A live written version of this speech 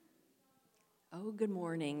Oh, good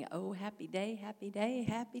morning. Oh, happy day, happy day,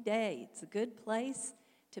 happy day. It's a good place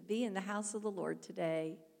to be in the house of the Lord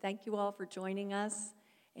today. Thank you all for joining us.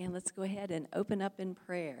 And let's go ahead and open up in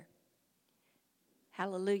prayer.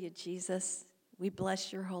 Hallelujah, Jesus. We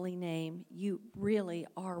bless your holy name. You really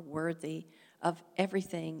are worthy of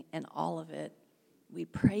everything and all of it. We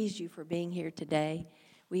praise you for being here today.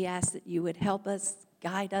 We ask that you would help us,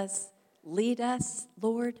 guide us, lead us,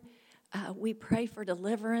 Lord. We pray for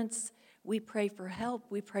deliverance. We pray for help.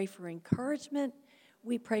 We pray for encouragement.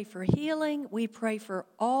 We pray for healing. We pray for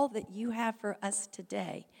all that you have for us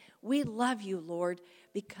today. We love you, Lord,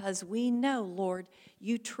 because we know, Lord,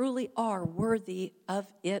 you truly are worthy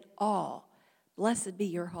of it all. Blessed be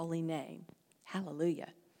your holy name. Hallelujah.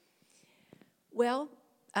 Well,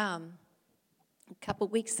 a couple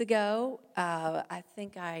weeks ago, I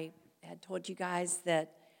think I had told you guys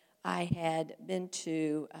that I had been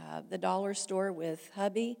to the dollar store with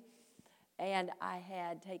hubby, and I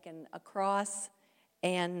had taken a cross,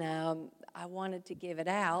 and I wanted to give it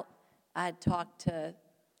out. I had talked to,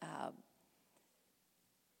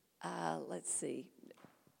 let's see,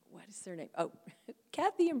 what is their name? Oh,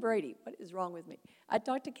 Kathy and Brady. What is wrong with me? I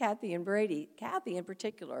talked to Kathy and Brady. Kathy in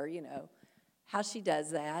particular, how she does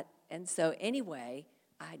that. And so anyway,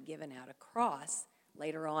 I had given out a cross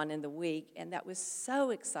later on in the week, and that was so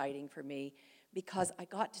exciting for me because I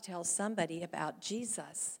got to tell somebody about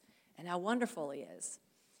Jesus and how wonderful he is.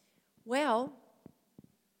 Well,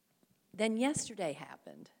 then yesterday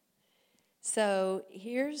happened. So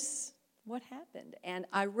here's what happened. And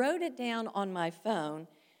I wrote it down on my phone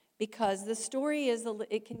because the story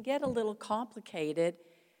it can get a little complicated.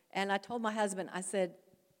 And I told my husband, I said,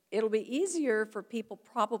 it'll be easier for people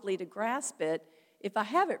probably to grasp it if I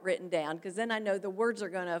have it written down, because then I know the words are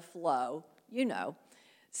going to flow,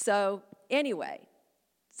 So anyway,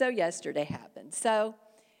 so yesterday happened. So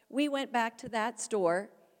we went back to that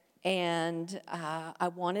store, and I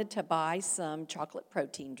wanted to buy some chocolate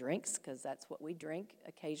protein drinks, because that's what we drink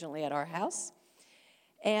occasionally at our house.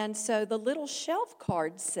 And so the little shelf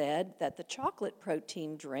card said that the chocolate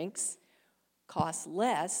protein drinks cost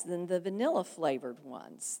less than the vanilla-flavored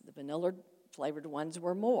ones. The vanilla-flavored ones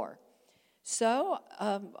were more. So,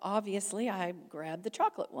 obviously, I grabbed the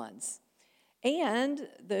chocolate ones. And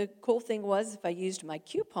the cool thing was, if I used my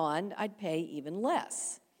coupon, I'd pay even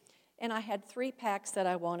less. And I had 3 packs that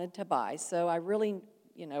I wanted to buy, so I really,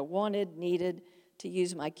 needed to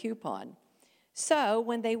use my coupon. So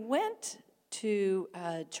when they went to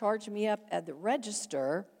charge me up at the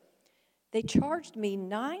register, they charged me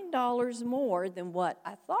 $9 more than what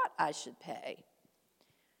I thought I should pay.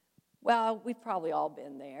 Well, we've probably all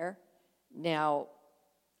been there. Now,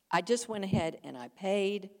 I just went ahead and I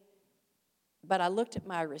paid, but I looked at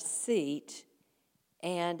my receipt,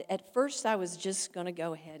 and at first I was just going to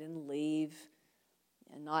go ahead and leave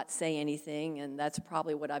and not say anything, and that's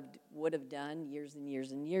probably what I would have done years and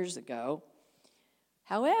years and years ago.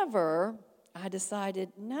 However, I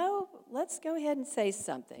decided, no, let's go ahead and say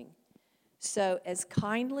something. So as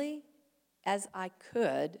kindly as I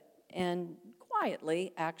could, and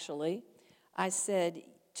quietly, actually, I said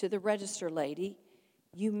to the register lady,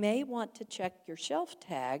 you may want to check your shelf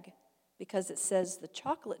tag because it says the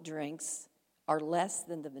chocolate drinks are less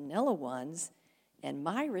than the vanilla ones, and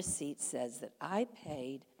my receipt says that I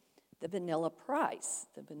paid the vanilla price,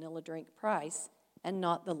 the vanilla drink price, and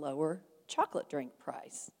not the lower chocolate drink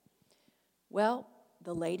price. Well,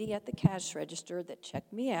 the lady at the cash register that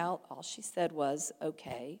checked me out, all she said was,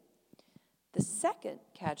 okay. The second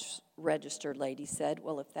cash register lady said,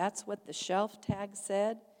 well, if that's what the shelf tag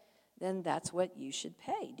said, then that's what you should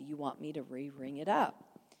pay. Do you want me to re-ring it up?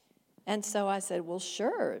 And so I said, well,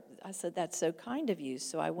 sure. I said, that's so kind of you.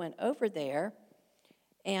 So I went over there,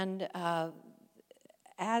 and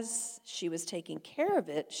as she was taking care of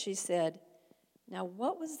it, she said, now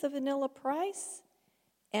what was the vanilla price?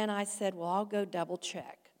 And I said, well, I'll go double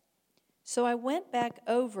check. So I went back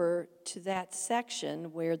over to that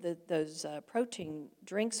section where those protein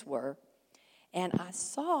drinks were, and I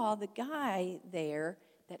saw the guy there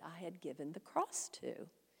that I had given the cross to.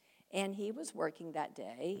 And he was working that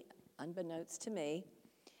day, unbeknownst to me,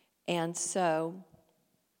 and so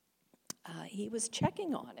he was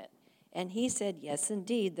checking on it. And he said, yes,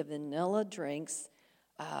 indeed, the vanilla drinks,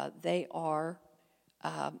 they are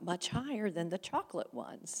much higher than the chocolate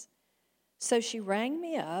ones. So she rang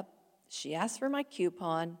me up. She asked for my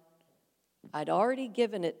coupon. I'd already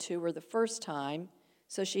given it to her the first time,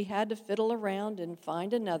 so she had to fiddle around and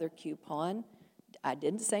find another coupon. I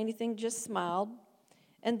didn't say anything, just smiled.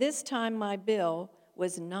 And this time my bill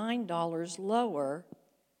was $9 lower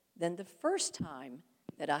than the first time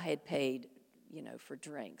that I had paid, for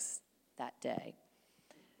drinks. that day.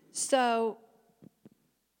 So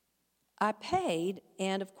I paid,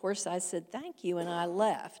 and of course I said thank you, and I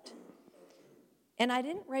left. And I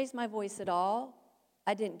didn't raise my voice at all.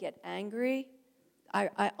 I didn't get angry.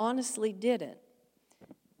 I honestly didn't.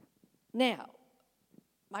 Now,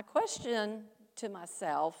 my question to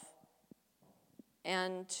myself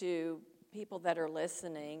and to people that are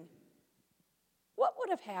listening, what would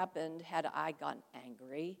have happened had I gotten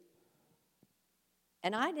angry?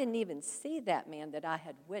 And I didn't even see that man that I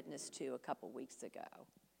had witnessed to a couple weeks ago.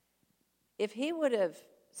 If he would have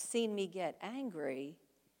seen me get angry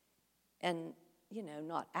and,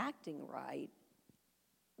 not acting right,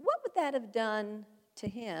 what would that have done to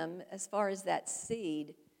him as far as that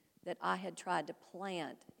seed that I had tried to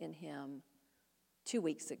plant in him 2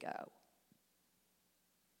 weeks ago?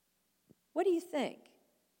 What do you think?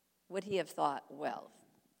 Would he have thought, well,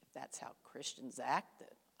 if that's how Christians act,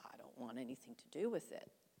 that I don't want anything to do with it?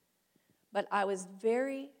 But I was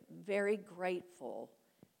very, very grateful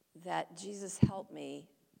that Jesus helped me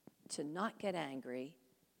to not get angry,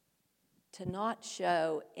 to not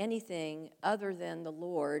show anything other than the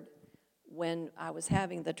Lord when I was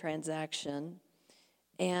having the transaction.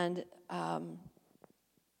 And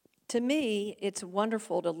to me, it's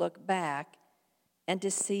wonderful to look back and to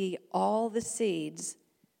see all the seeds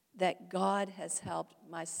that God has helped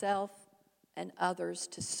myself and others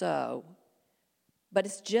to sow. But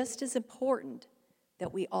it's just as important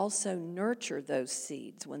that we also nurture those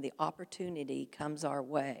seeds when the opportunity comes our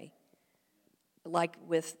way. Like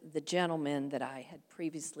with the gentleman that I had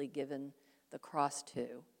previously given the cross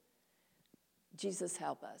to. Jesus,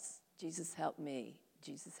 help us. Jesus, help me.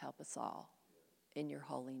 Jesus, help us all. In your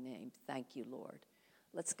holy name, thank you, Lord.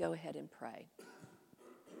 Let's go ahead and pray.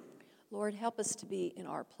 Lord, help us to be in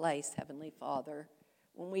our place, Heavenly Father,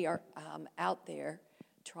 when we are out there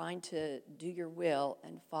trying to do your will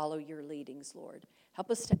and follow your leadings, Lord. Help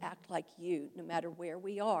us to act like you, no matter where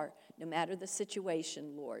we are, no matter the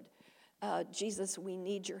situation, Lord. Jesus, we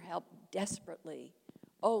need your help desperately.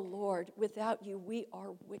 Oh, Lord, without you, we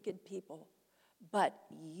are wicked people. But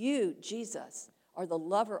you, Jesus, are the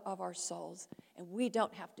lover of our souls, and we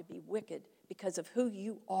don't have to be wicked because of who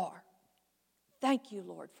you are. Thank you,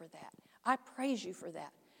 Lord, for that. I praise you for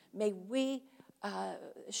that. May we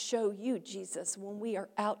show you, Jesus, when we are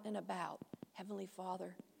out and about, Heavenly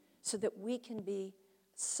Father, so that we can be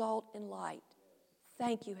salt and light.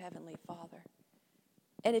 Thank you, Heavenly Father.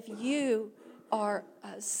 And if you are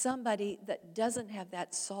somebody that doesn't have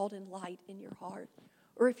that salt and light in your heart,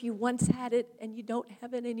 or if you once had it and you don't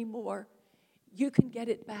have it anymore, you can get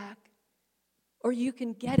it back. Or you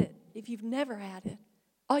can get it if you've never had it.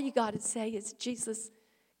 All you got to say is, Jesus,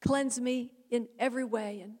 cleanse me in every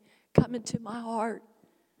way and come into my heart.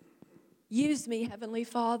 Use me, Heavenly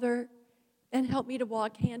Father, and help me to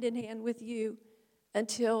walk hand in hand with you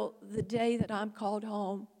until the day that I'm called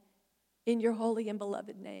home. In your holy and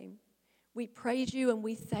beloved name, we praise you and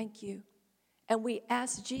we thank you. And we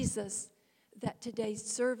ask, Jesus, that today's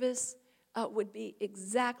service would be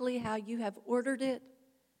exactly how you have ordered it.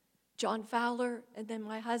 John Fowler, and then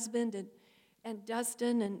my husband, and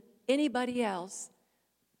Dustin, and anybody else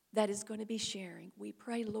that is going to be sharing. We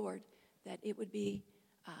pray, Lord, that it would be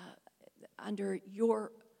under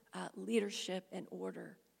your leadership and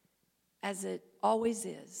order, as it always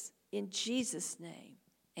is. In Jesus' name,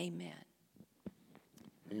 amen.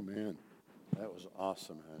 Amen. That was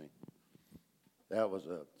awesome, honey. That was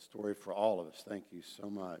a story for all of us. Thank you so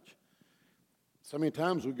much. So many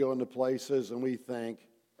times we go into places and we think,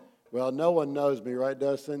 well, no one knows me, right,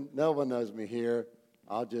 Dustin? No one knows me here.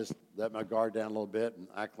 I'll just let my guard down a little bit and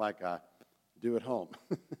act like I do at home.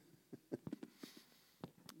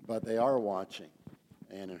 But they are watching.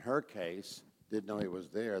 And in her case, didn't know he was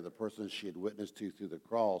there. The person she had witnessed to through the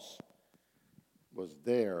cross was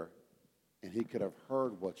there, and he could have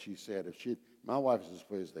heard what she said. My wife is as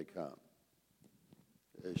pleased as they come.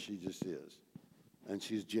 She just is. And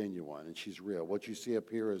she's genuine, and she's real. What you see up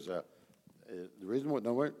here is the reason why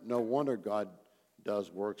no wonder God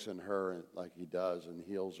does works in her like he does and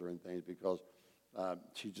heals her and things, because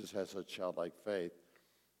she just has such childlike faith,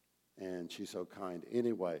 and she's so kind.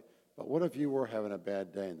 Anyway, but what if you were having a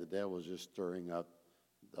bad day and the devil was just stirring up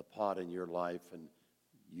the pot in your life, and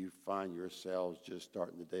you find yourselves just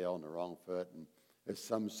starting the day on the wrong foot, and as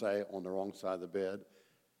some say, on the wrong side of the bed?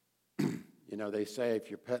 You know, they say if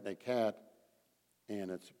you're petting a cat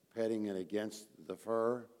and it's petting it against the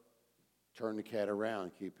fur, turn the cat around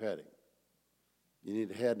and keep petting. You need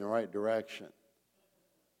to head in the right direction.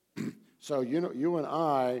 So, you and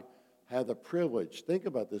I have the privilege. Think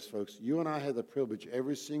about this, folks. You and I have the privilege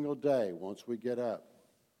every single day, once we get up,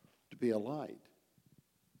 to be a light.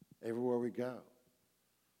 everywhere we go.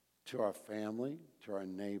 To our family, to our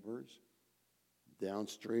neighbors, down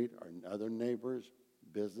street, our other neighbors,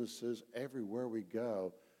 businesses, everywhere we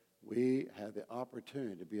go, we have the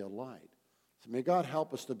opportunity to be a light. So may God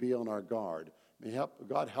help us to be on our guard. May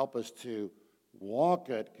God help us to walk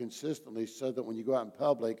it consistently so that when you go out in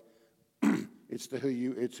public, it's who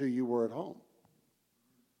you were at home.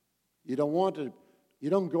 You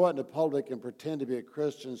don't go out in the public and pretend to be a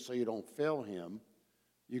Christian so you don't fail him.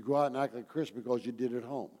 You go out and act like a Christian because you did at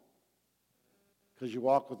home. Because you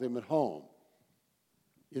walk with him at home.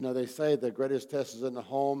 You know, they say the greatest test is in the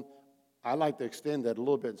home. I like to extend that a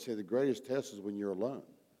little bit and say the greatest test is when you're alone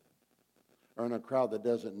or in a crowd that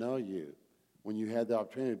doesn't know you, when you had the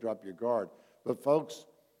opportunity to drop your guard. But folks,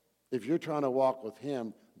 if you're trying to walk with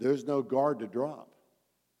him, there's no guard to drop.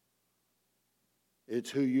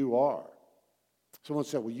 It's who you are. Someone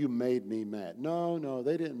said, well, you made me mad. No,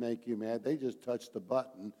 they didn't make you mad. They just touched the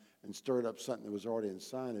button and stirred up something that was already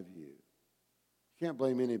inside of you. You can't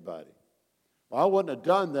blame anybody. Well, I wouldn't have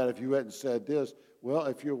done that if you hadn't said this. Well,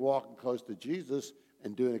 if you're walking close to Jesus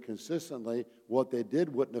and doing it consistently, what they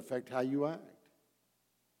did wouldn't affect how you act.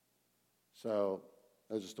 So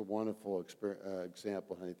that's just a wonderful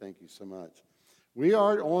example, honey. Thank you so much. We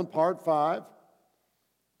are on part 5,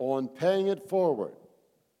 on paying it forward.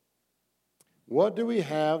 What do we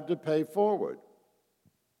have to pay forward?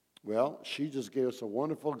 Well, she just gave us a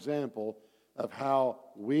wonderful example of how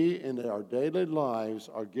we in our daily lives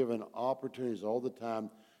are given opportunities all the time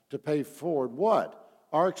to pay forward what?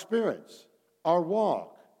 Our experience, our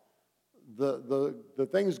walk, the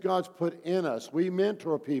things God's put in us. We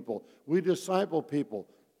mentor people, we disciple people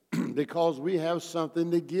because we have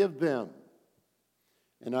something to give them.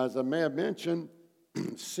 And as I may have mentioned,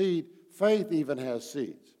 faith even has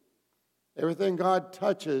seeds. Everything God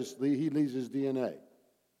touches, he leaves his DNA.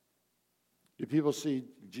 Do people see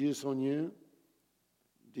Jesus on you?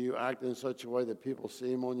 Do you act in such a way that people see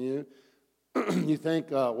him on you? You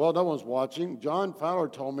think, well, no one's watching. John Fowler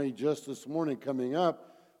told me just this morning coming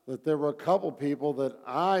up that there were a couple people that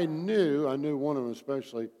I knew one of them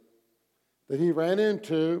especially, that he ran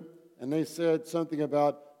into, and they said something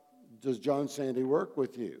about, does John Sandy work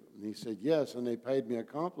with you? And he said, yes, and they paid me a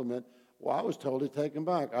compliment. Well, I was totally taken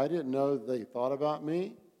back. I didn't know they thought about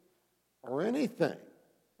me or anything,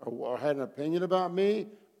 or had an opinion about me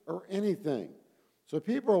or anything. So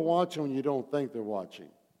people are watching when you don't think they're watching,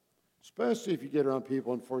 especially if you get around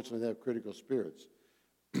people, unfortunately, that have critical spirits.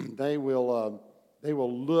 They will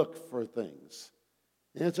look for things.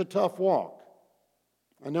 And it's a tough walk.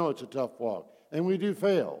 I know it's a tough walk. And we do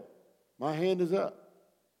fail. My hand is up.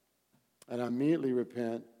 And I immediately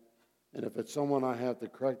repent. And if it's someone I have to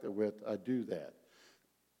correct it with, I do that.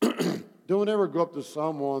 Don't ever go up to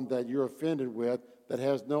someone that you're offended with that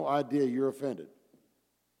has no idea you're offended.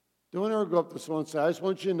 Don't ever go up to someone and say, I just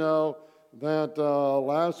want you to know that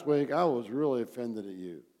last week I was really offended at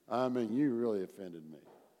you. I mean, you really offended me.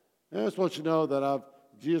 And I just want you to know that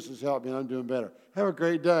Jesus has helped me and I'm doing better. Have a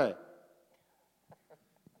great day.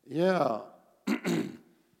 Yeah.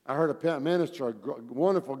 I heard a minister, a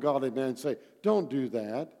wonderful godly man, say, don't do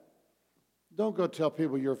that. Don't go tell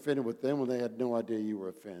people you're offended with them when they had no idea you were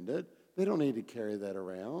offended. They don't need to carry that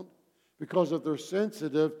around. Because if they're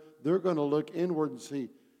sensitive, they're going to look inward and see,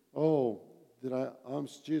 oh, I'm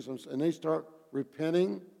Jesus. And they start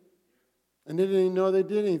repenting, and they didn't even know they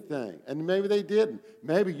did anything. And maybe they didn't.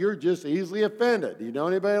 Maybe you're just easily offended. Do you know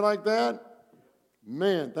anybody like that?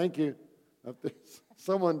 Man, thank you.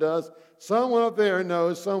 Someone does. Someone up there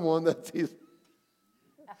knows someone that's easy.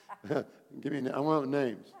 I want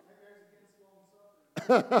names.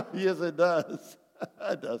 Yes, it does.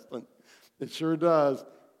 Dustin. It sure does.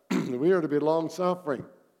 We are to be long-suffering.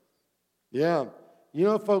 Yeah. You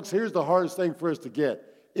know, folks, here's the hardest thing for us to get.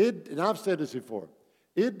 And I've said this before.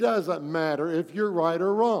 It doesn't matter if you're right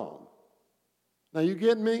or wrong. Now, you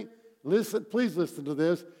getting me? Listen, please listen to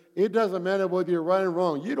this. It doesn't matter whether you're right or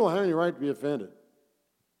wrong. You don't have any right to be offended.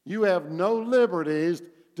 You have no liberties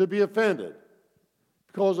to be offended.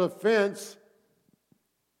 Because offense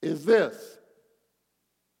is this.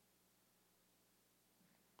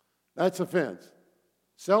 That's offense.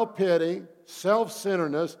 Self-pity,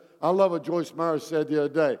 self-centeredness. I love what Joyce Meyer said the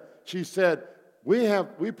other day. She said,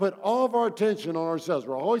 we put all of our attention on ourselves.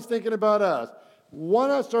 We're always thinking about us. Why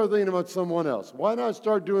not start thinking about someone else? Why not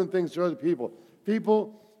start doing things for other people?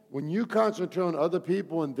 People, when you concentrate on other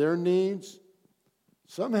people and their needs,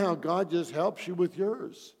 somehow God just helps you with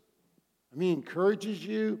yours. I mean, encourages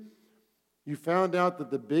you. You found out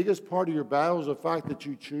that the biggest part of your battle is the fact that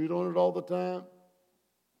you chewed on it all the time.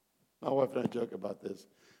 My wife and I joke about this.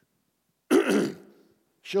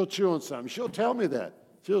 She'll chew on something. She'll tell me that.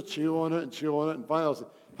 She'll chew on it and chew on it, and finally I'll say,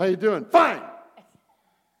 how you doing? Fine!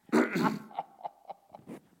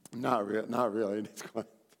 Not really. It's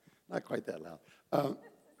not quite that loud.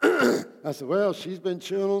 I said, well, she's been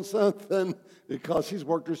chewing on something because she's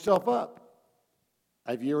worked herself up.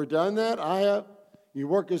 Have you ever done that? I have. You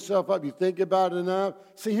work yourself up. You think about it enough.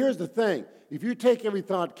 See, here's the thing. If you take every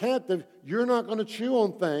thought captive, you're not going to chew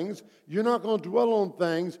on things. You're not going to dwell on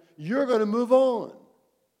things. You're going to move on.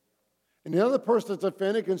 And the other person that's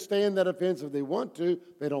offended can stay in that offense if they want to.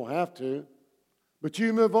 They don't have to. But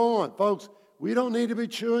you move on. Folks, we don't need to be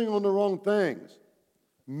chewing on the wrong things.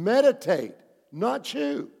 Meditate, not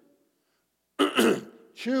chew.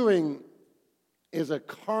 Chewing is a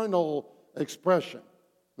carnal expression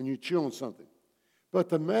when you chew on something. But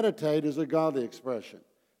to meditate is a godly expression.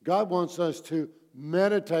 God wants us to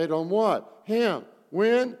meditate on what? Him.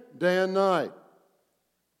 When? Day and night.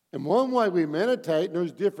 And one way we meditate, and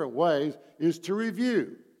there's different ways, is to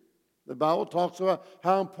review. The Bible talks about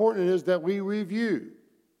how important it is that we review.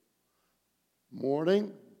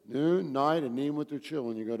 Morning, noon, night, and even with your children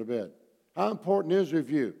when you go to bed. How important is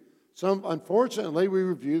review? Unfortunately, we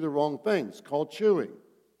review the wrong things, called chewing.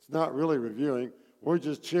 It's not really reviewing. We're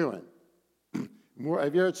just chewing.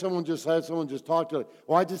 Have you heard someone just talk to you?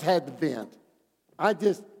 Well, I just had to vent. I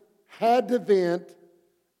just had to vent.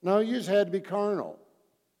 No, you just had to be carnal.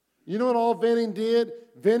 You know what all venting did?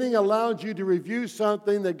 Venting allowed you to review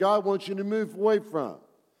something that God wants you to move away from.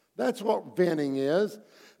 That's what venting is.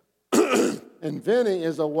 And venting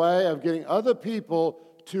is a way of getting other people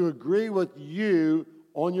to agree with you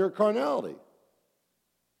on your carnality.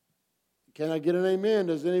 Can I get an amen?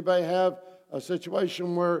 Does anybody have a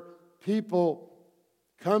situation where people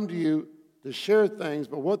come to you to share things,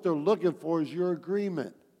 but what they're looking for is your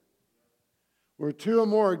agreement? Where two or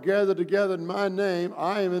more are gathered together in my name,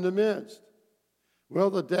 I am in the midst.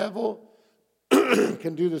 Well, the devil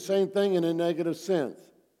can do the same thing in a negative sense.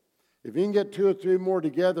 If you can get two or three more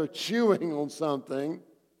together chewing on something,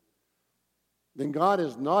 then God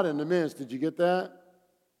is not in the midst. Did you get that?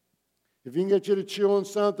 If he can get you to chew on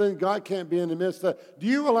something, God can't be in the midst of that. Do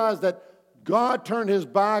you realize that God turned his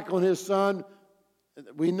back on his son?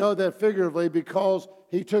 We know that figuratively because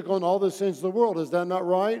he took on all the sins of the world. Is that not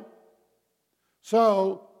right?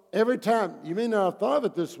 So every time, you may not have thought of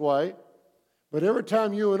it this way, but every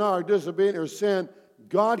time you and I are disobedient or sin,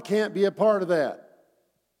 God can't be a part of that.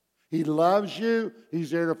 He loves you.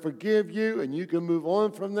 He's there to forgive you, and you can move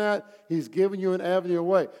on from that. He's given you an avenue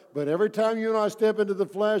away. But every time you and I step into the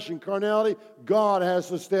flesh and carnality, God has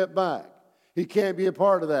to step back. He can't be a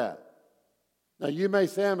part of that. Now, you may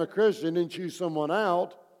say, I'm a Christian, and chew someone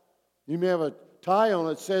out. You may have a tie on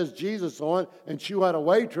it that says Jesus on it and chew out a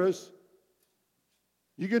waitress.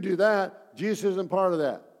 You can do that. Jesus isn't part of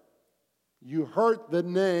that. You hurt the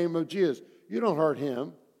name of Jesus. You don't hurt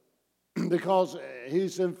him. Because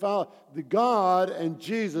he's infallible. God and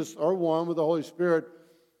Jesus are one with the Holy Spirit.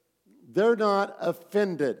 They're not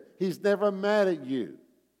offended. He's never mad at you.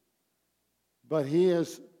 But he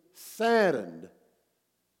is saddened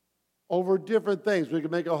over different things. We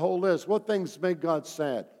can make a whole list. What things make God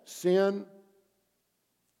sad? Sin,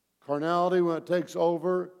 carnality when it takes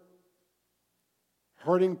over,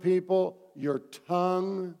 hurting people, your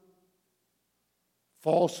tongue,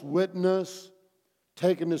 false witness,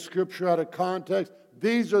 taking the scripture out of context.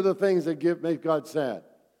 These are the things that make God sad.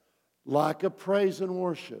 Lack of praise and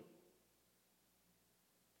worship.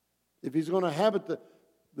 If he's going to inhabit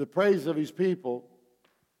the praise of his people,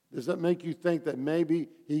 does that make you think that maybe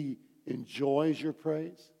he enjoys your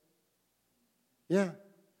praise? Yeah,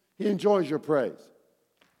 he enjoys your praise.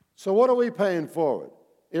 So what are we paying forward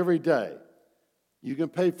every day? You can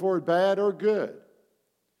pay forward bad or good.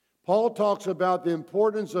 Paul talks about the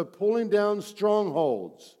importance of pulling down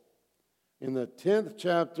strongholds in the 10th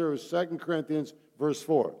chapter of 2 Corinthians, verse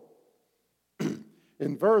 4.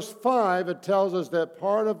 In verse 5, it tells us that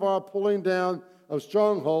part of our pulling down of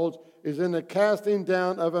strongholds is in the casting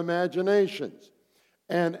down of imaginations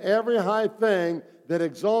and every high thing that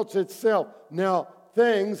exalts itself. Now,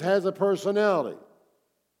 things has a personality.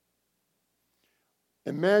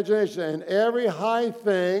 Imagination and every high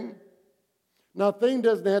thing. Now, thing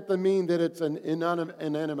doesn't have to mean that it's an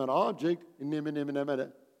inanimate object. It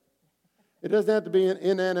doesn't have to be an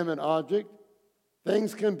inanimate object.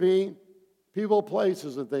 Things can be people,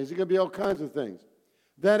 places, and things. It can be all kinds of things.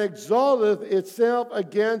 That exalteth itself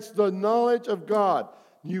against the knowledge of God.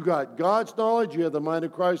 You got God's knowledge. You have the mind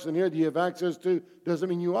of Christ in here that you have access to. Doesn't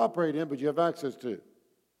mean you operate in, but you have access to.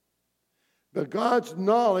 But God's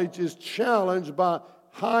knowledge is challenged by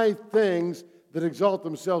high things that exalt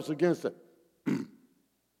themselves against it.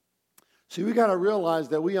 See, we got to realize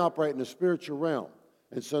that we operate in the spiritual realm.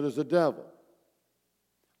 and so does the devil.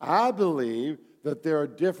 I believe that there are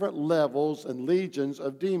different levels and legions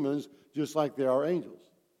of demons just like there are angels.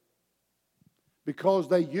 Because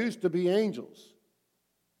they used to be angels.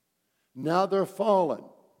 Now they're fallen.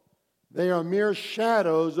 They are mere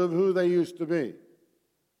shadows of who they used to be.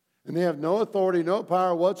 And they have no authority, no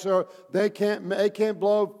power whatsoever. They can't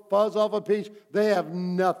blow fuzz off a peach. They have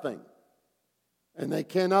nothing. And they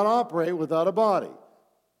cannot operate without a body.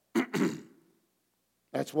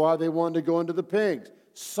 That's why they wanted to go into the pigs.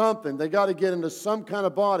 Something. They got to get into some kind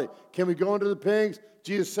of body. Can we go into the pigs?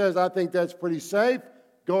 Jesus says, I think that's pretty safe.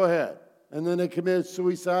 Go ahead. And then they committed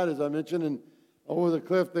suicide, as I mentioned, and over the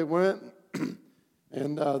cliff they went.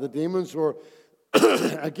 And the demons were,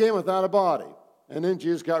 again, without a body. And then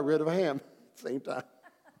Jesus got rid of Ham at the same time.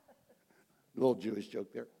 A little Jewish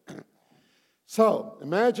joke there. So,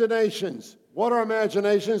 imaginations. What are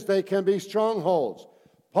imaginations? They can be strongholds.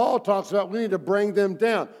 Paul talks about we need to bring them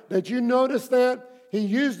down. Did you notice that? He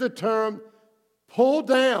used the term pull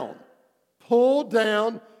down. Pull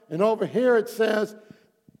down. And over here it says,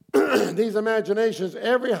 these imaginations,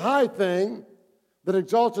 every high thing that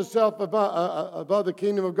exalts itself above the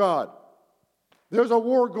kingdom of God. There's a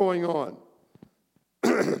war going on.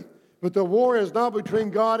 But the war is not between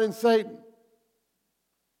God and Satan.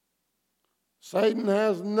 Satan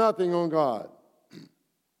has nothing on God.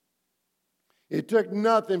 It took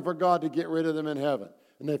nothing for God to get rid of them in heaven.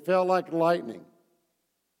 And they fell like lightning.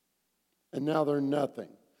 And now they're nothing.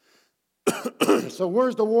 So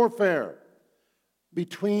where's the warfare?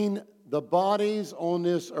 Between the bodies on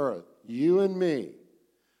this earth, you and me.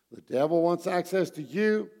 The devil wants access to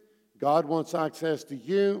you. God wants access to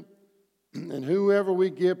you. And whoever we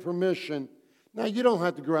give permission. Now, you don't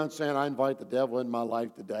have to go around saying, I invite the devil in my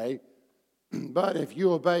life today. But if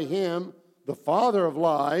you obey him, the father of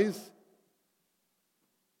lies,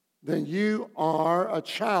 then you are a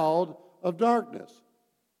child of darkness.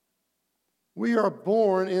 We are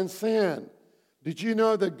born in sin. Did you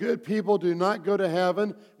know that good people do not go to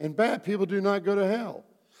heaven and bad people do not go to hell?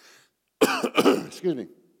 Excuse me.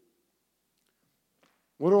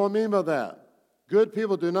 What do I mean by that? Good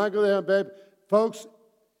people do not go to heaven, bad. Folks,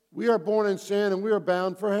 we are born in sin and we are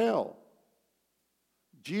bound for hell.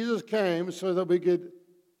 Jesus came so that we could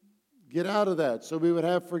get out of that, so we would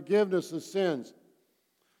have forgiveness of sins.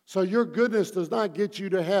 So your goodness does not get you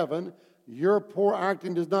to heaven. Your poor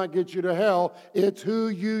acting does not get you to hell. It's who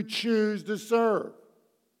you choose to serve.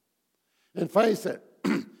 And face it,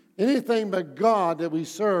 anything but God that we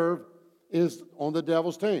serve is on the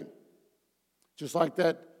devil's team. Just like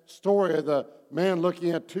that story of the man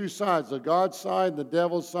looking at two sides, the God's side and the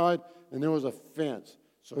devil's side, and there was a fence.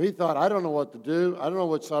 So he thought, I don't know what to do. I don't know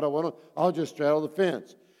which side I want to. I'll just straddle the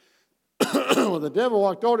fence. Well, the devil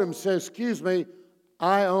walked over to him and said, excuse me,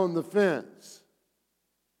 I own the fence.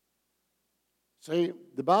 See,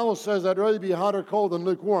 the Bible says I'd rather be hot or cold than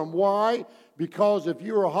lukewarm. Why? Because if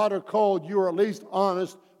you are hot or cold, you are at least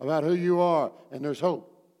honest about who you are, and there's hope.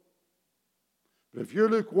 But if you're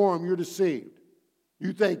lukewarm, you're deceived.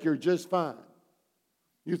 You think you're just fine.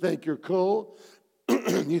 You think you're cool.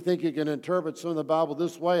 You think you can interpret some of the Bible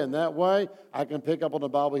this way and that way. I can pick up on the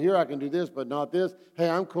Bible here. I can do this, but not this. Hey,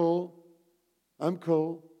 I'm cool. I'm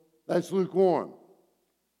cool. That's lukewarm.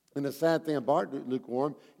 And the sad thing about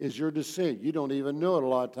lukewarm is you're deceived. You don't even know it a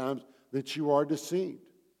lot of times that you are deceived.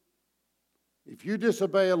 If you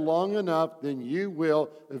disobey it long enough, then you will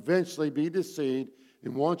eventually be deceived.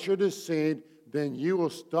 And once you're deceived, then you will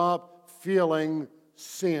stop feeling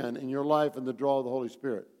sin in your life and the draw of the Holy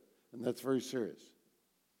Spirit. And that's very serious.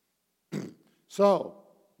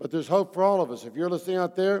 But there's hope for all of us. If you're listening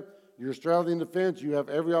out there, you're straddling the fence, you have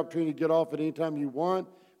every opportunity to get off at any time you want.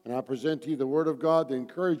 And I present to you the Word of God to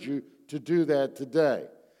encourage you to do that today.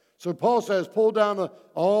 So Paul says, pull down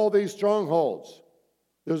all these strongholds.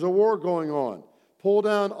 There's a war going on. Pull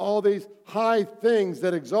down all these high things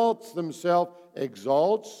that exalts themselves.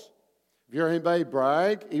 Exalts. If you hear anybody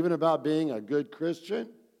brag, even about being a good Christian.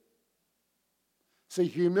 See,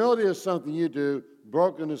 humility is something you do.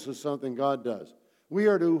 Brokenness is something God does. We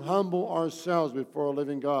are to humble ourselves before a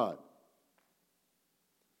living God.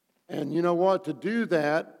 And you know what? To do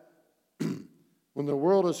that, when the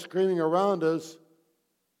world is screaming around us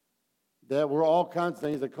that we're all kinds of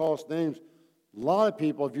things that call us names, a lot of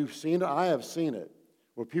people, if you've seen it, I have seen it,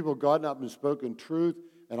 where people have gotten up and spoken truth,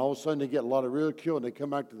 and all of a sudden they get a lot of ridicule, and they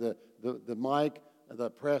come back to the mic, the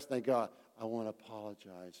press, and they go, I want to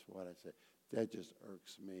apologize for what I said. That just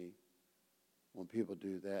irks me when people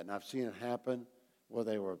do that. And I've seen it happen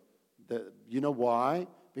where you know why?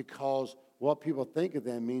 Because what people think of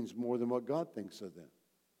them means more than what God thinks of them.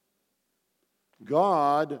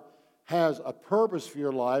 God has a purpose for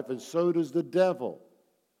your life, and so does the devil.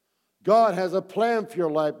 God has a plan for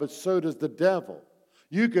your life, but so does the devil.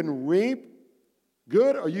 You can reap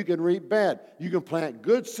good or you can reap bad. You can plant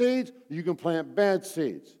good seeds, or you can plant bad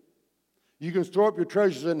seeds. You can store up your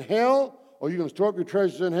treasures in hell, or you can store up your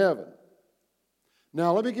treasures in heaven.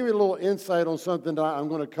 Now, let me give you a little insight on something that I'm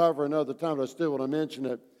going to cover another time, but I still want to mention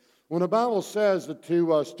it. When the Bible says that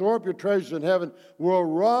to store up your treasures in heaven, where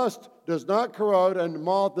rust does not corrode and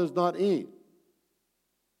moth does not eat,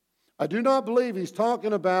 I do not believe he's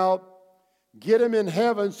talking about get them in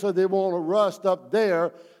heaven so they won't rust up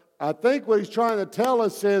there. I think what he's trying to tell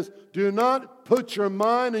us is do not put your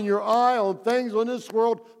mind and your eye on things in this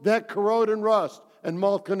world that corrode and rust and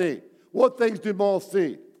moth can eat. What things do moths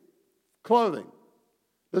eat? Clothing.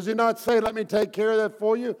 Does he not say, let me take care of that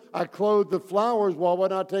for you? I clothe the flowers, why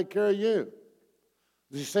would I not take care of you?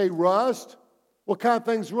 Does he say rust? What kind of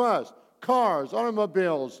things rust? Cars,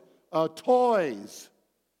 automobiles, toys,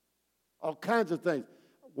 all kinds of things.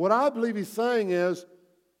 What I believe he's saying is,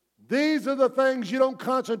 these are the things you don't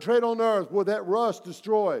concentrate on earth where that rust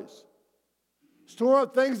destroys. Store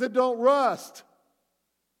up things that don't rust.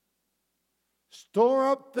 Store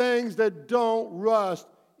up things that don't rust,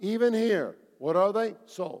 even here. What are they?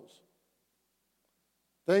 Souls.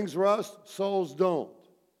 Things rust, souls don't.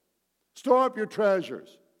 Store up your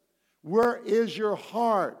treasures. Where is your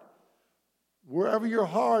heart? Wherever your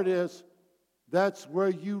heart is, that's where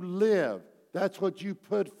you live. That's what you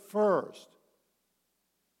put first.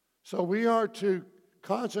 So we are to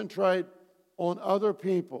concentrate on other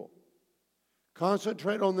people.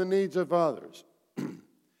 Concentrate on the needs of others.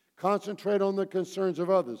 Concentrate on the concerns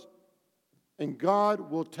of others. And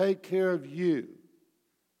God will take care of you.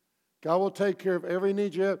 God will take care of every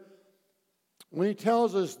need you have. When he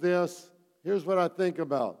tells us this, here's what I think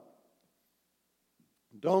about.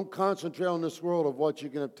 Don't concentrate on this world of what you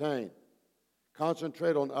can obtain.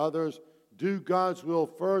 Concentrate on others. Do God's will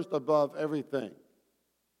first above everything.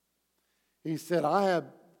 He said, I have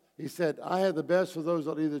the best for those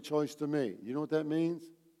that leave the choice to me. You know what that means?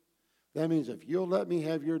 That means if you'll let me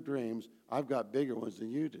have your dreams, I've got bigger ones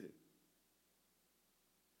than you do.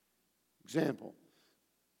 Example,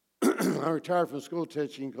 I retired from school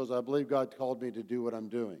teaching because I believe God called me to do what I'm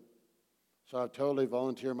doing. So I totally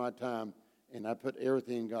volunteer my time, and I put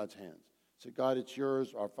everything in God's hands. I said, God, it's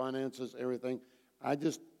yours, our finances, everything. I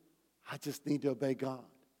just need to obey God.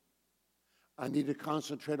 I need to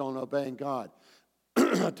concentrate on obeying God.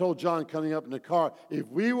 I told John coming up in the car, if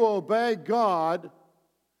we will obey God,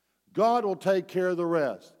 God will take care of the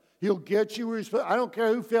rest. He'll get you where you're supposed. I don't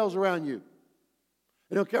care who fails around you.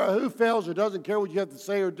 I don't care who fails or doesn't care what you have to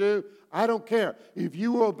say or do. I don't care. If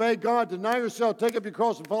you will obey God, deny yourself, take up your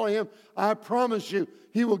cross and follow him, I promise you,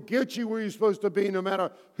 he will get you where you're supposed to be no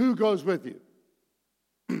matter who goes with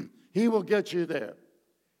you. He will get you there.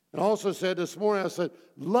 And I also said this morning, I said,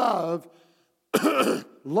 love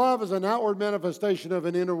is an outward manifestation of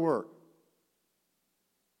an inner work.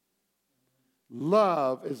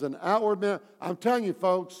 Love is an outward I'm telling you,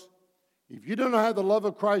 folks, if you don't have the love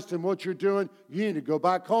of Christ in what you're doing, you need to go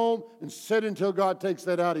back home and sit until God takes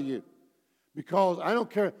that out of you. Because I don't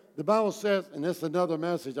care. The Bible says, and this is another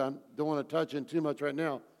message I don't want to touch in too much right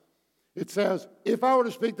now. It says, if I were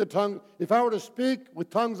to speak with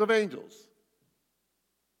tongues of angels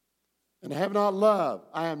and have not love,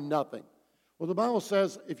 I am nothing. Well, the Bible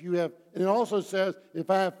says and it also says, if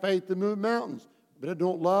I have faith to move mountains, but I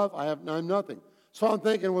don't love, I'm nothing. So I'm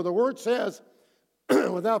thinking, well, the word says,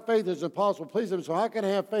 without faith it's impossible to please him. So how can I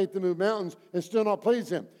have faith to move mountains and still not please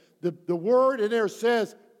him? The word in there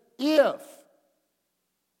says, if.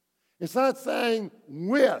 It's not saying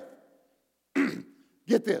with.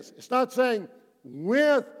 Get this. It's not saying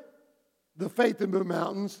with the faith to move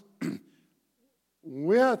mountains,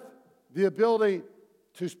 with the ability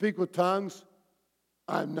to speak with tongues,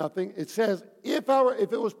 I'm nothing. It says, if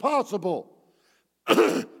it was possible,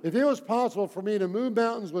 if it was possible for me to move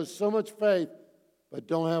mountains with so much faith, but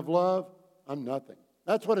don't have love, I'm nothing.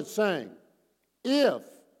 That's what it's saying. If,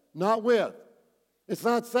 not with. It's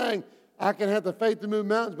not saying I can have the faith to move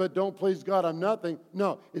mountains, but don't please God, I'm nothing.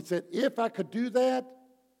 No, it said if I could do that,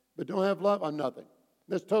 but don't have love, I'm nothing.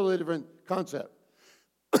 That's a totally different concept.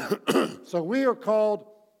 So we are called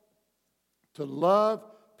to love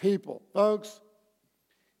people. Folks,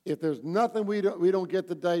 if there's nothing we don't get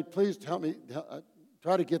today, please help me,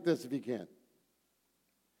 try to get this if you can.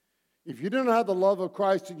 If you don't have the love of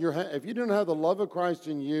Christ in if you don't have the love of Christ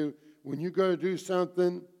in you, when you go to do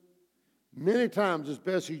something, many times it's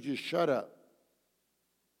best you just shut up.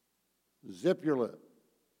 Zip your lip.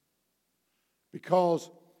 Because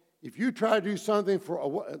if you try to do something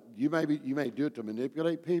you may do it to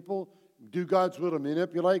manipulate people. do God's will to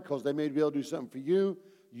manipulate because they may be able to do something for you.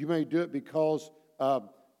 You may do it because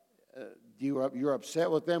you're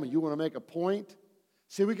upset with them and you want to make a point.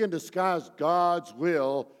 See, we can disguise God's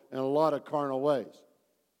will in a lot of carnal ways.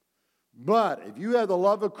 But if you have the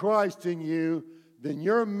love of Christ in you, then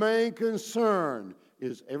your main concern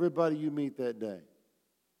is everybody you meet that day,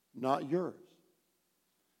 not yours.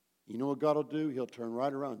 You know what God will do? He'll turn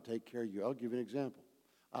right around and take care of you. I'll give you an example.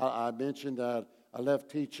 I mentioned I left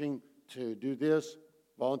teaching to do this,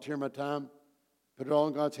 volunteer my time, put it all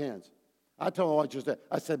in God's hands. I told my wife just that.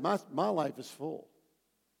 I said, my life is full.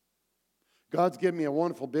 God's given me a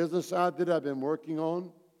wonderful business side that I've been working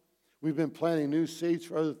on. We've been planting new seeds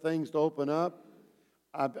for other things to open up.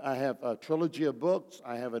 I have a trilogy of books.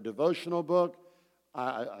 I have a devotional book.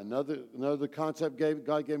 Another concept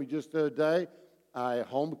God gave me just the other day. I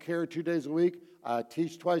home care 2 days a week. I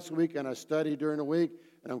teach twice a week, and I study during the week.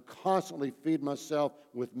 And I'm constantly feeding myself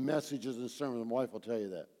with messages and sermons. My wife will tell you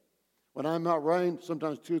that. When I'm out running,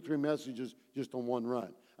 sometimes 2 or 3 messages just on one run.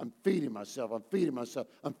 I'm feeding myself. I'm feeding myself.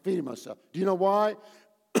 I'm feeding myself. Do you know why?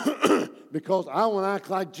 Because I want to act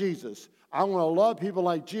like Jesus. I want to love people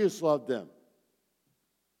like Jesus loved them.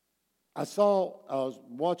 I was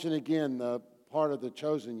watching again the part of The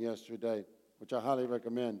Chosen yesterday, which I highly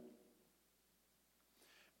recommend.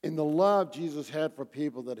 In the love Jesus had for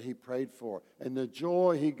people that he prayed for and the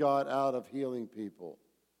joy he got out of healing people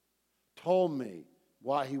told me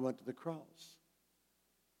why he went to the cross.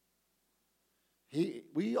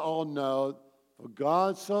 We all know, for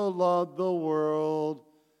God so loved the world,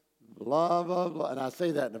 and I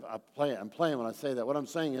say that, and I'm playing when I say that. What I'm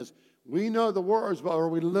saying is, we know the words, but are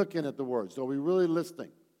we looking at the words? Are we really listening?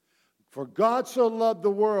 For God so loved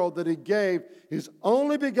the world that he gave his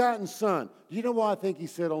only begotten Son. Do you know why I think he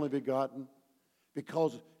said only begotten?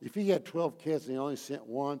 Because if he had 12 kids and he only sent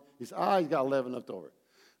one, he's got 11 left over.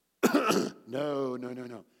 No.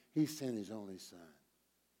 He sent his only Son.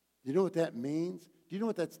 Do you know what that means? Do you know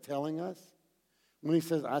what that's telling us? When he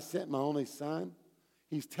says, I sent my only Son,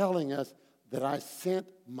 he's telling us that I sent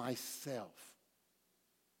myself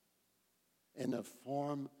in the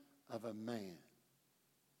form of a man.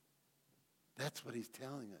 That's what he's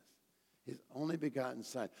telling us. His only begotten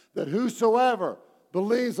Son. That whosoever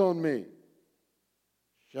believes on me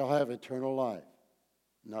shall have eternal life,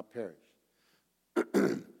 not perish.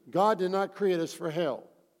 God did not create us for hell.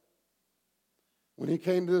 When he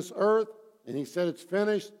came to this earth and he said it's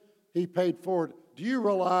finished, he paid for it. Do you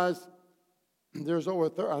realize there's over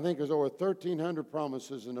 1,300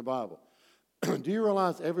 promises in the Bible? Do you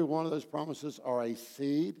realize every one of those promises are a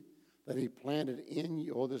seed that he planted in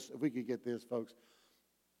you? If we could get this, folks.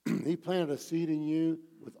 He planted a seed in you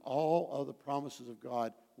with all of the promises of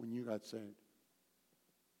God when you got saved.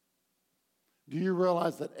 Do you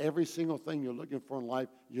realize that every single thing you're looking for in life,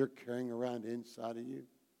 you're carrying around inside of you?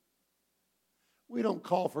 We don't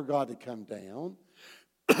call for God to come down.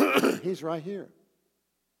 He's right here.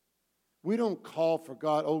 We don't call for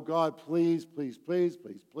God, oh God, please, please, please,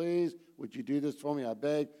 please, please, would you do this for me? I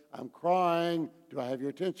beg. I'm crying. Do I have your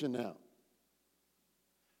attention now?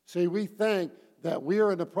 See, we think that we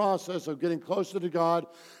are in the process of getting closer to God,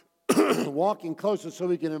 walking closer so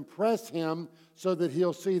we can impress him so that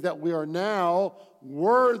he'll see that we are now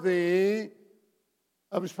worthy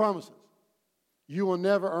of his promises. You will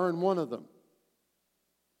never earn one of them.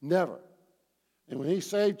 Never. And when he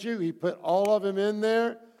saved you, he put all of them in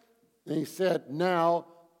there, and he said, now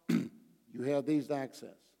you have these access.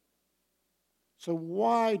 So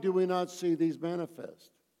why do we not see these manifest?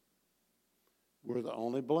 We're the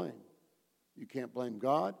only blame. You can't blame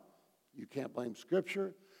God. You can't blame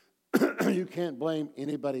Scripture. You can't blame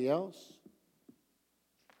anybody else.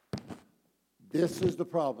 This is the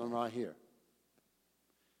problem right here.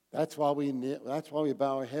 That's why we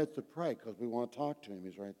bow our heads to pray, because we want to talk to him.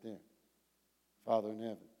 He's right there. Father in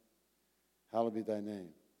heaven, hallowed be thy name.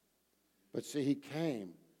 But see, he came,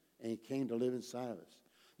 and he came to live inside of us.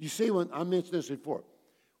 You see, when I mentioned this before,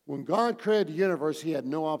 when God created the universe, he had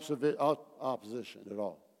no opposition at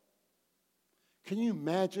all. Can you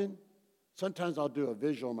imagine? Sometimes I'll do a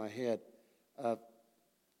visual in my head of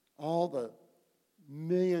all the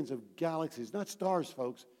millions of galaxies, not stars,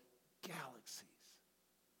 folks, galaxies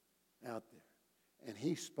out there. And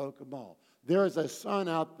he spoke them all. There is a sun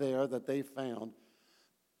out there that they found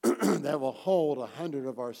that will hold 100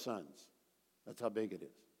 of our suns. That's how big it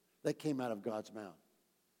is. That came out of God's mouth.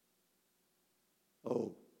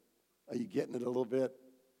 Oh, are you getting it a little bit?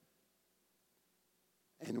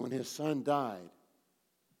 And when his son died,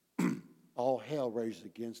 all hell raged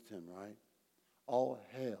against him, right? All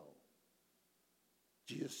hell.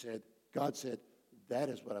 God said, that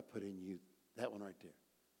is what I put in you. That one right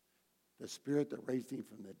there. The Spirit that raised him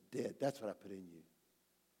from the dead. That's what I put in you.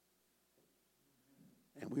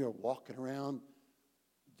 And we are walking around,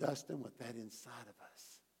 Dustin, with that inside of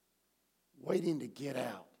us, waiting to get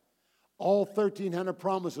out. All 1,300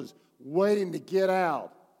 promises, waiting to get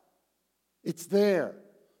out. It's there.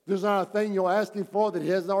 There's not a thing you're asking for that he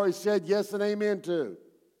hasn't already said yes and amen to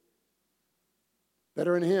that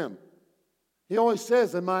are in him. He always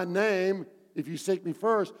says, in my name, if you seek me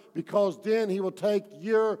first, because then he will take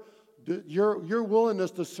your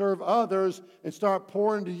willingness to serve others and start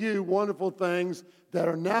pouring to you wonderful things that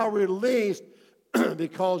are now released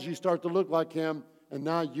because you start to look like him, and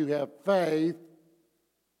now you have faith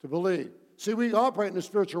to believe. See, we operate in the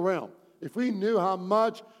spiritual realm. If we knew how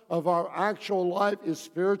much of our actual life is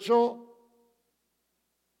spiritual,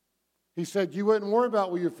 he said, you wouldn't worry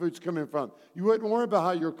about where your food's coming from. You wouldn't worry about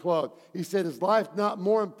how you're clothed. He said, is life not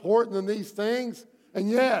more important than these things? And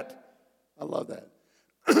yet, I love that.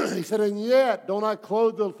 He said, and yet, don't I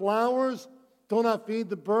clothe the flowers? Don't I feed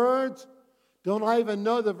the birds? Don't I even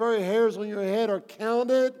know the very hairs on your head are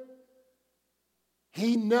counted?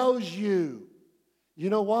 He knows you. You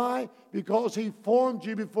know why? Because he formed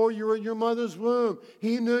you before you were in your mother's womb.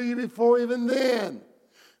 He knew you before even then.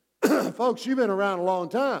 Folks, you've been around a long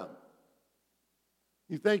time.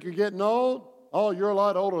 You think you're getting old? Oh, you're a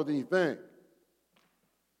lot older than you think.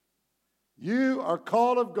 You are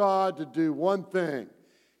called of God to do one thing,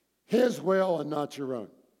 his will and not your own.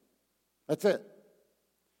 That's it.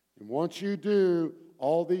 And once you do,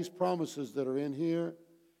 all these promises that are in here,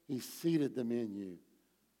 he seated them in you,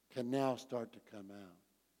 can now start to come out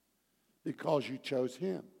because you chose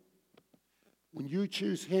him. When you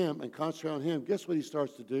choose him and concentrate on him, guess what he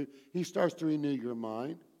starts to do? He starts to renew your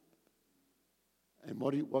mind. And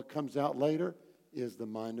what comes out later is the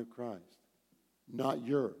mind of Christ, not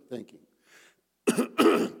your thinking.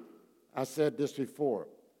 I said this before.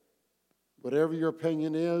 Whatever your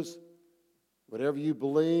opinion is, whatever you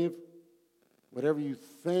believe, whatever you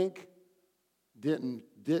think,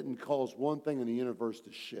 didn't cause one thing in the universe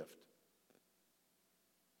to shift.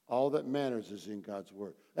 All that matters is in God's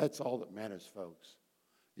Word. That's all that matters, folks.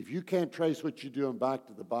 If you can't trace what you're doing back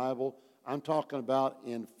to the Bible, I'm talking about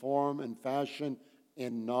in form and fashion,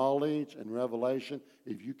 in knowledge and revelation.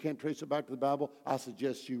 If you can't trace it back to the Bible, I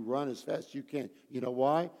suggest you run as fast as you can. You know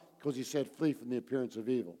why? Because he said flee from the appearance of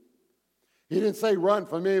evil. He didn't say run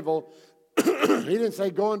from evil. He didn't say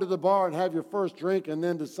go into the bar and have your first drink and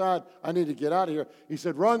then decide I need to get out of here. He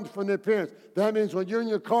said run from the appearance. That means when you're in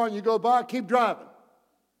your car and you go by, keep driving.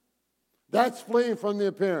 That's fleeing from the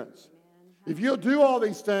appearance. If you'll do all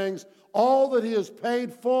these things, all that he has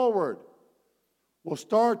paid forward will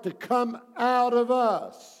start to come out of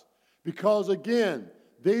us. Because again,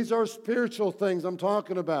 these are spiritual things I'm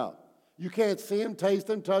talking about. You can't see them, taste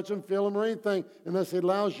them, touch them, feel them, or anything unless he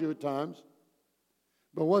allows you at times.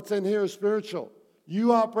 But what's in here is spiritual.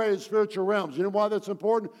 You operate in spiritual realms. You know why that's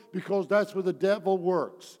important? Because that's where the devil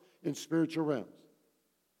works, in spiritual realms.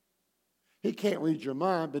 He can't read your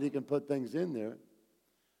mind, but he can put things in there.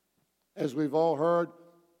 As we've all heard,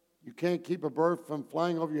 you can't keep a bird from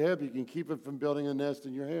flying over your head, but you can keep it from building a nest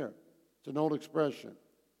in your hair. It's an old expression,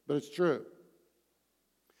 but it's true.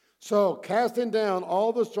 So, casting down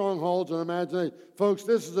all the strongholds and imagination. Folks,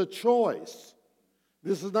 this is a choice.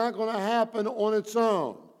 This is not going to happen on its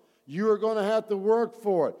own. You are going to have to work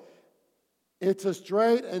for it. It's a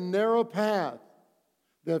straight and narrow path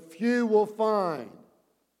that few will find.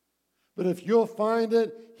 But if you'll find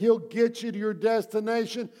it, he'll get you to your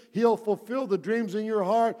destination. He'll fulfill the dreams in your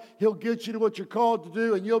heart. He'll get you to what you're called to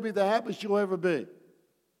do, and you'll be the happiest you'll ever be.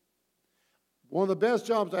 One of the best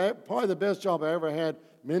jobs, probably the best job I ever had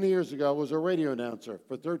many years ago, was a radio announcer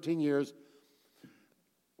for 13 years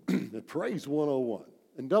at Praise 101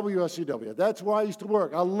 in WSCW. That's where I used to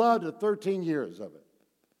work. I loved it, 13 years of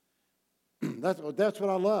it. That's what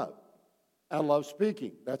I love. I love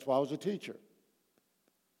speaking. That's why I was a teacher.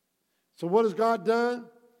 So what has God done?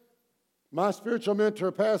 My spiritual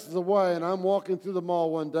mentor passes away, and I'm walking through the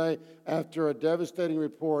mall one day after a devastating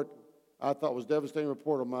report, I thought was a devastating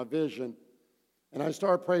report on my vision, and I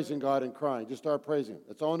started praising God and crying. Just started praising Him.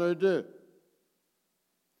 That's all I know to do.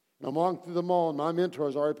 And I'm walking through the mall, and my mentor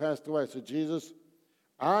has already passed away. I said, Jesus,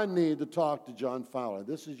 I need to talk to John Fowler.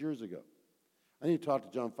 This is years ago. I need to talk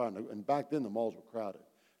to John Fowler. And back then, the malls were crowded.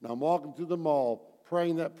 And I'm walking through the mall,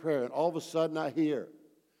 praying that prayer, and all of a sudden I hear,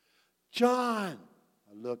 John!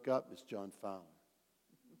 I look up, it's John Fowler.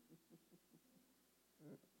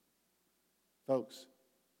 Folks,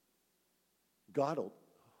 God will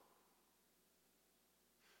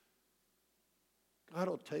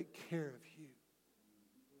take care of you.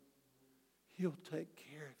 He'll take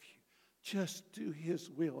care of you. Just do His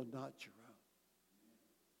will, not your own.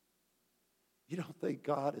 You don't think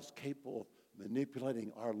God is capable of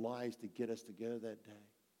manipulating our lives to get us together that day?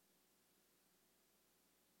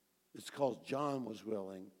 It's because John was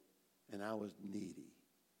willing and I was needy.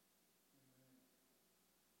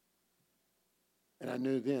 And I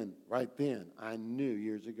knew then, right then, I knew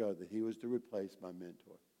years ago that he was to replace my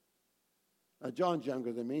mentor. Now, John's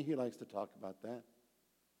younger than me. He likes to talk about that.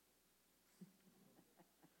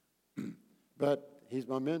 But he's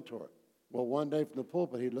my mentor. Well, one day from the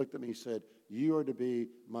pulpit, he looked at me and said, you are to be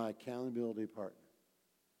my accountability partner.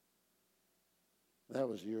 That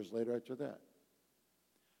was years later after that.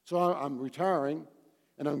 So I'm retiring,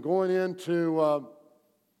 and I'm going into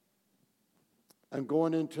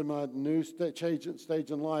my new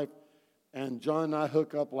stage in life, and John and I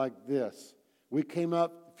hook up like this. We came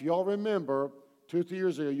up, if you all remember, 2 or 3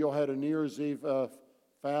 years ago, you all had a New Year's Eve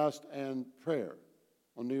fast and prayer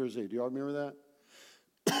on New Year's Eve. Do you all remember that?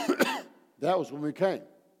 That was when we came.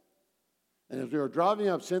 And as we were driving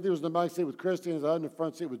up, Cynthia was in the back seat with Christy, and I was in the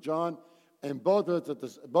front seat with John. And both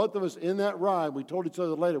of us in that ride, we told each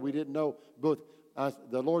other later, we didn't know both.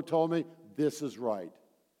 The Lord told me, this is right.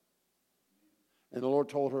 And the Lord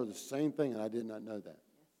told her the same thing, and I did not know that.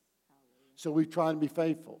 So we try to be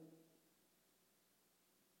faithful.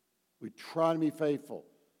 We try to be faithful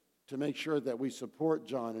to make sure that we support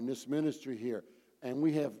John in this ministry here. And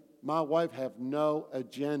my wife have no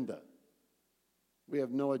agenda. We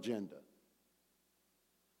have no agenda.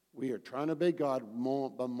 We are trying to obey God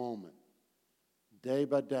moment by moment, day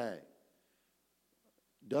by day.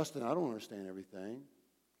 Dustin, I don't understand everything.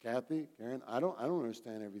 Kathy, Karen, I don't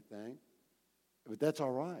understand everything. But that's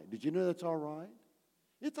all right. Did you know that's all right?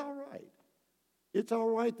 It's all right. It's all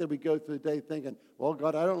right that we go through the day thinking, well,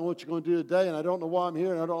 God, I don't know what you're going to do today, and I don't know why I'm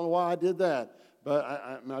here, and I don't know why I did that.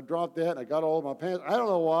 But I dropped that, and I got all of my pants. I don't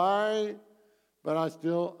know why, but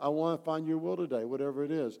I want to find your will today, whatever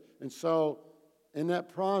it is. And so in that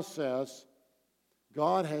process,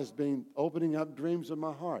 God has been opening up dreams in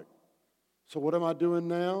my heart. So what am I doing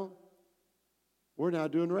now? We're now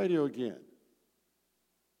doing radio again.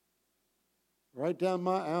 Right down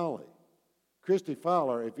my alley. Christy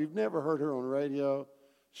Fowler, if you've never heard her on radio,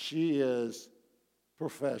 she is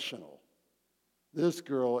professional. This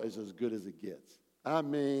girl is as good as it gets. I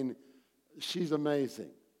mean, she's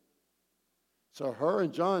amazing. So her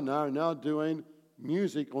and John and I are now doing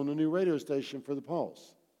music on the new radio station for the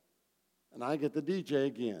Pulse. And I get the DJ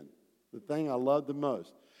again, the thing I love the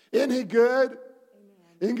most. Isn't he good? Amen.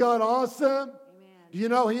 Isn't God awesome? Amen. Do you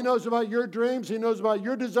know he knows about your dreams? He knows about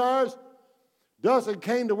your desires? Dustin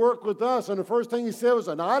came to work with us, and the first thing he said was,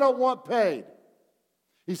 and I don't want paid.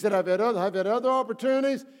 He said, I've had other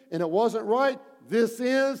opportunities, and it wasn't right. This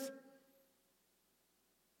is.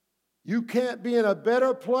 You can't be in a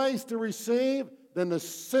better place to receive than the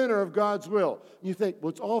center of God's will. You think, well,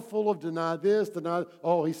 it's all full of deny this, deny that.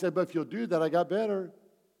 Oh, he said, but if you'll do that, I got better.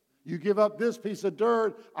 You give up this piece of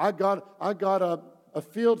dirt, I got a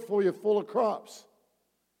field for you full of crops.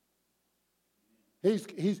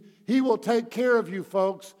 He will take care of you,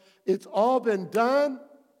 folks. It's all been done.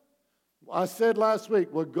 I said last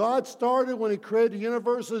week, what God started when he created the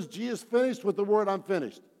universe is Jesus finished with the word, I'm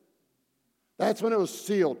finished. That's when it was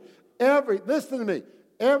sealed. Listen to me.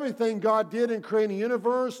 Everything God did in creating the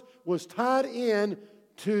universe was tied in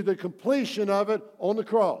to the completion of it on the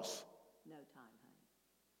cross. No time,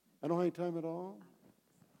 honey. I don't have any time at all?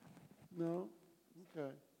 No?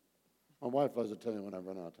 Okay. My wife loves to tell me when I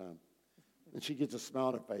run out of time. And she gets a smile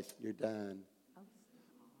on her face. You're done.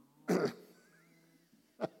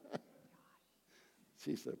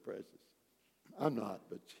 She's so precious. I'm not,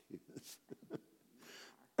 but she is.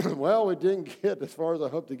 Well, we didn't get as far as I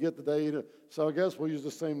hoped to get today either. So I guess we'll use the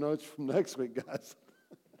same notes from next week, guys.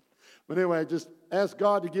 But anyway, just ask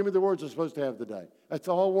God to give me the words I'm supposed to have today. That's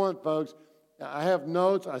all I want, folks. I have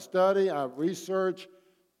notes, I study, I research,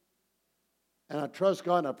 and I trust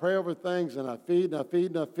God, and I pray over things, and I feed, and I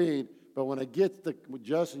feed, and I feed. But when I get to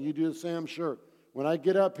Justin, you do the same, I'm sure. When I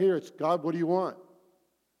get up here, it's, God, what do you want?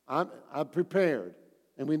 I'm prepared.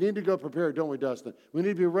 And we need to go prepared, don't we, Dustin? We need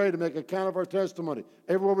to be ready to make account of our testimony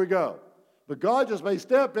everywhere we go. But God just may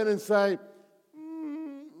step in and say,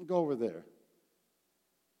 go over there.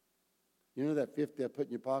 You know that 50 I put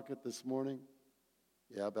in your pocket this morning?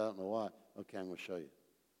 Yeah, but I don't know why. Okay, I'm going to show you.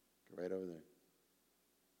 Go right over there.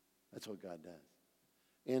 That's what God does.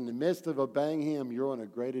 In the midst of obeying him, you're on a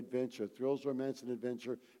great adventure, thrills, romance, and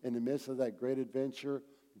adventure. In the midst of that great adventure,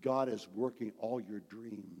 God is working all your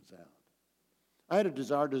dreams out. I had a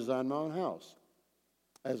desire to design my own house.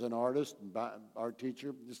 As an artist and art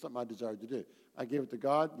teacher, just something I desired to do. I gave it to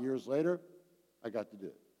God. Years later, I got to do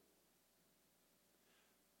it.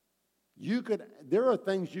 There are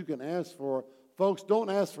things you can ask for. Folks, don't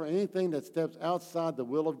ask for anything that steps outside the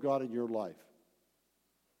will of God in your life.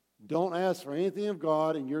 Don't ask for anything of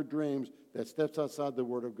God in your dreams that steps outside the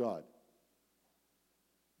Word of God.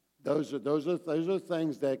 Those are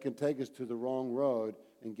things that can take us to the wrong road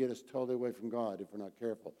and get us totally away from God if we're not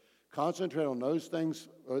careful. Concentrate on those things.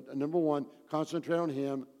 Number one, concentrate on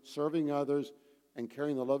Him, serving others, and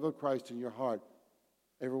carrying the love of Christ in your heart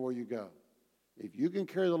everywhere you go. If you can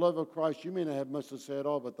carry the love of Christ, you may not have much to say at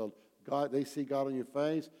all, but they see God on your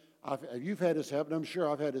face. You've had this happen. I'm sure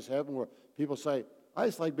I've had this happen where people say, I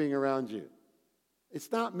just like being around you.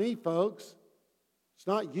 It's not me, folks. It's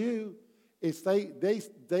not you. It's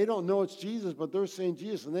they don't know it's Jesus, but they're seeing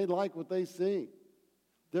Jesus, and they like what they see.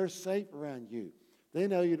 They're safe around you. They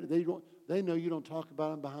know you don't talk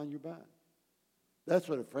about them behind your back. That's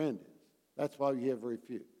what a friend is. That's why you have very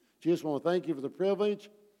few. Jesus, I want to thank you for the privilege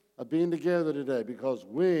of being together today, because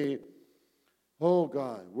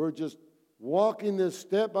God, we're just walking this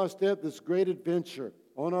step by step, this great adventure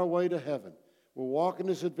on our way to heaven. We're walking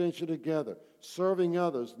this adventure together, serving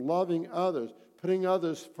others, loving others, putting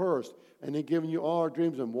others first, and then giving you all our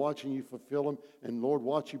dreams and watching you fulfill them. And Lord,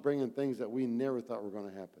 watch you bring in things that we never thought were going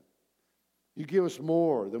to happen. You give us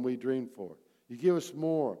more than we dreamed for. You give us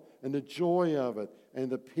more, and the joy of it, and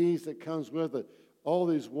the peace that comes with it. All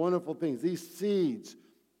these wonderful things, these seeds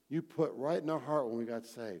you put right in our heart when we got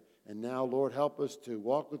saved. And now, Lord, help us to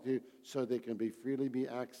walk with you so they can freely be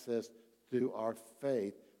accessed through our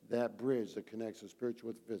faith, that bridge that connects the spiritual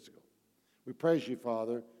with the physical. We praise you,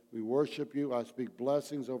 Father. We worship you. I speak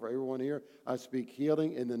blessings over everyone here. I speak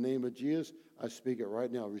healing in the name of Jesus. I speak it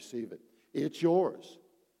right now. Receive it. It's yours.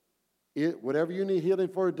 Whatever you need healing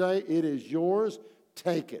for today, it is yours.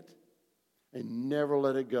 Take it and never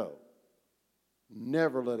let it go.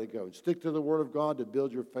 Never let it go. Stick to the Word of God to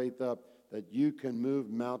build your faith up, that you can move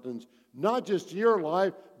mountains, not just your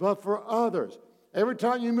life, but for others. Every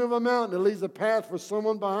time you move a mountain, it leaves a path for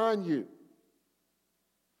someone behind you.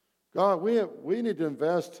 God, we need to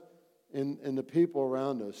invest in the people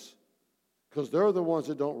around us, because they're the ones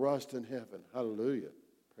that don't rust in heaven. Hallelujah.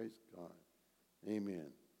 Praise God. Amen.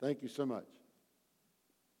 Thank you so much.